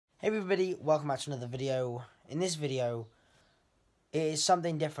Hey everybody, welcome back to another video. In this video, it is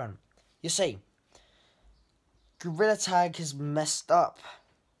something different. You see, Gorilla Tag has messed up.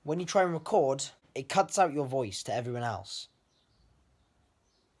 When you try and record, it cuts out your voice to everyone else.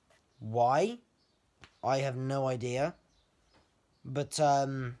 Why? I have no idea. But,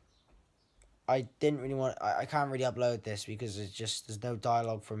 I didn't really want... I can't really upload this because it's just... There's no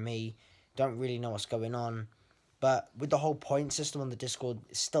dialogue from me. Don't really know what's going on. But with the whole point system on the Discord,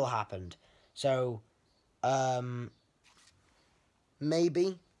 it still happened. So,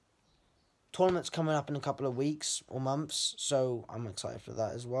 maybe. Tournament's coming up in a couple of weeks or months, so I'm excited for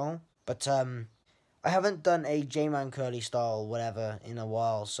that as well. But, I haven't done a Jmancurly style whatever in a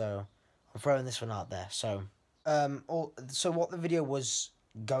while, so I'm throwing this one out there. So, so what the video was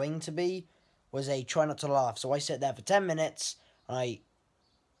going to be was a try not to laugh. So I sit there for 10 minutes,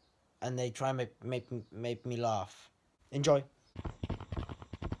 and they try and make me laugh. Enjoy.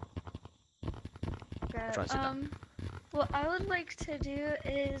 Okay, what I would like to do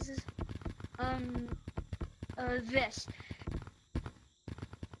is, this.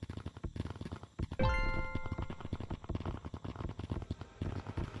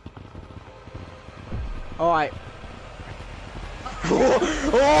 Alright.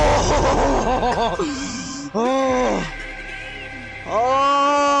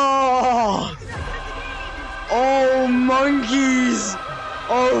 Oh, monkeys!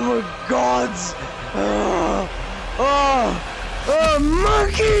 Oh my God!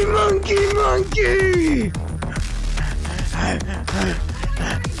 Monkey!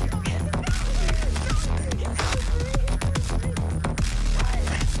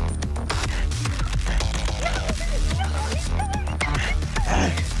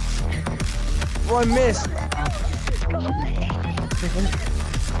 Oh, I missed!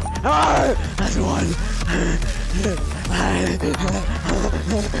 That's one!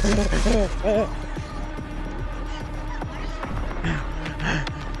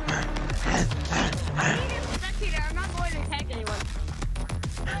 I'm not going to tag anyone.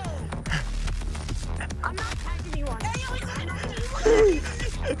 I'm not tagging anyone.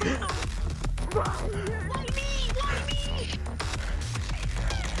 Why me?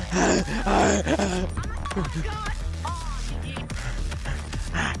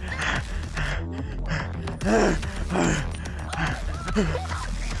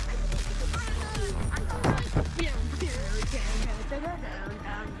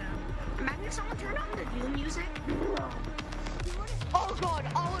 Imagine if someone turned on the new music. Oh God,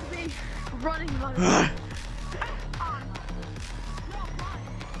 all of me running.